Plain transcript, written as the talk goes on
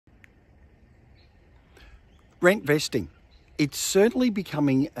Rentvesting. It's certainly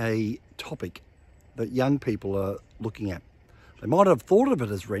becoming a topic that young people are looking at. They might have thought of it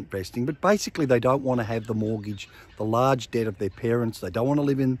as rentvesting, but basically they don't want to have the mortgage, the large debt of their parents. They don't want to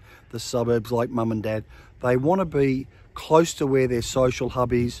live in the suburbs like mum and dad. They want to be close to where their social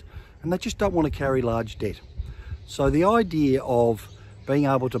hub is, and they just don't want to carry large debt. So the idea of being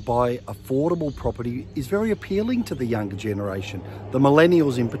able to buy affordable property is very appealing to the younger generation, the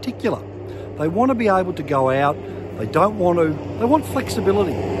millennials in particular. They want to be able to go out, they want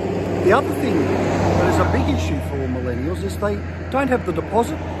flexibility. The other thing that is a big issue for millennials is they don't have the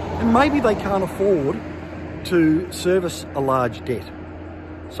deposit, and maybe they can't afford to service a large debt.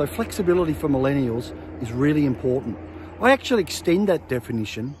 So flexibility for millennials is really important. I actually extend that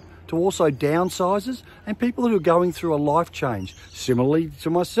definition to also downsizers and people who are going through a life change. Similarly to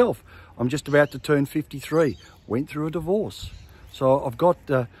myself, I'm just about to turn 53, went through a divorce. So I've got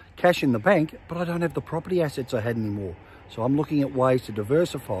cash in the bank, but I don't have the property assets I had anymore. So I'm looking at ways to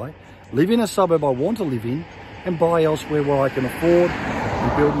diversify, live in a suburb I want to live in, and buy elsewhere where I can afford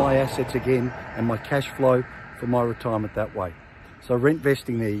and build my assets again and my cash flow for my retirement that way. So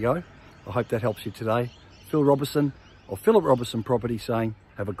rentvesting, there you go. I hope that helps you today. Phil Robertson or Philip Robertson Property saying,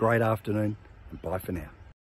 have a great afternoon and bye for now.